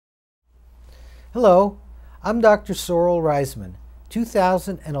Hello, I'm Dr. Sorel Reisman,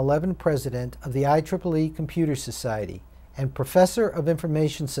 2011 President of the IEEE Computer Society and Professor of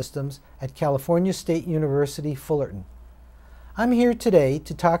Information Systems at California State University, Fullerton. I'm here today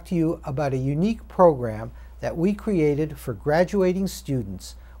to talk to you about a unique program that we created for graduating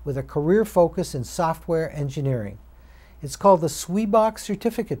students with a career focus in software engineering. It's called the SWEBOK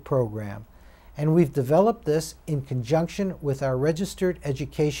Certificate Program, and we've developed this in conjunction with our registered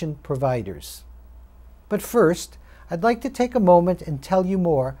education providers. But first, I'd like to take a moment and tell you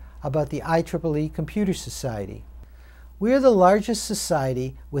more about the IEEE Computer Society. We are the largest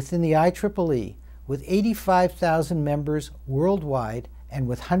society within the IEEE, with 85,000 members worldwide and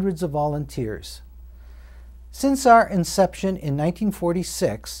with hundreds of volunteers. Since our inception in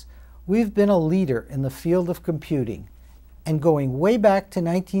 1946, we've been a leader in the field of computing, and going way back to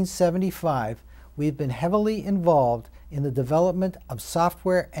 1975, we've been heavily involved in the development of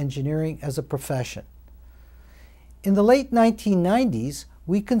software engineering as a profession. In the late 1990s,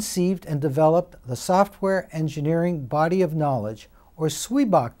 we conceived and developed the Software Engineering Body of Knowledge, or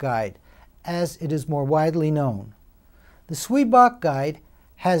SWEBOK Guide, as it is more widely known. The SWEBOK Guide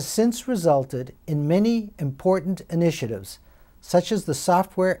has since resulted in many important initiatives, such as the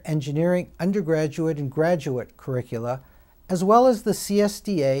Software Engineering Undergraduate and Graduate curricula, as well as the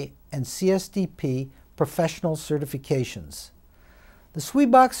CSDA and CSDP professional certifications. The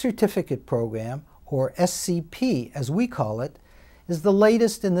SWEBOK Certificate Program, or SCP as we call it, is the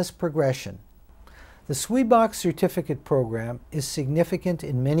latest in this progression. The SWEBOK Certificate Program is significant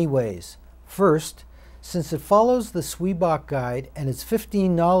in many ways. First, since it follows the SWEBOK Guide and its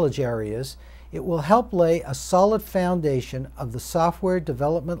 15 knowledge areas, it will help lay a solid foundation of the software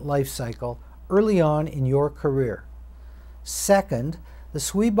development lifecycle early on in your career. Second, the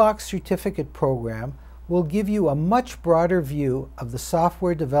SWEBOK Certificate Program will give you a much broader view of the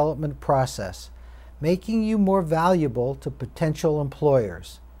software development process, making you more valuable to potential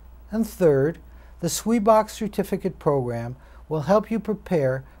employers. And third, the SWEBOK Certificate Program will help you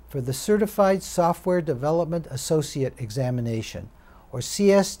prepare for the Certified Software Development Associate Examination, or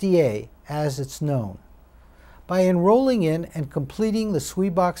CSDA as it's known. By enrolling in and completing the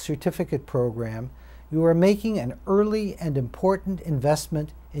SWEBOK Certificate Program, you are making an early and important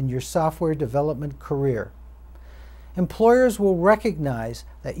investment in your software development career. Employers will recognize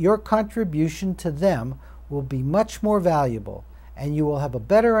that your contribution to them will be much more valuable, and you will have a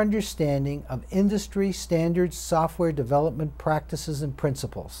better understanding of industry standard software development practices and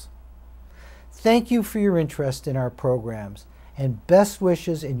principles. Thank you for your interest in our programs, and best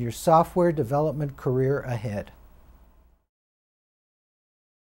wishes in your software development career ahead.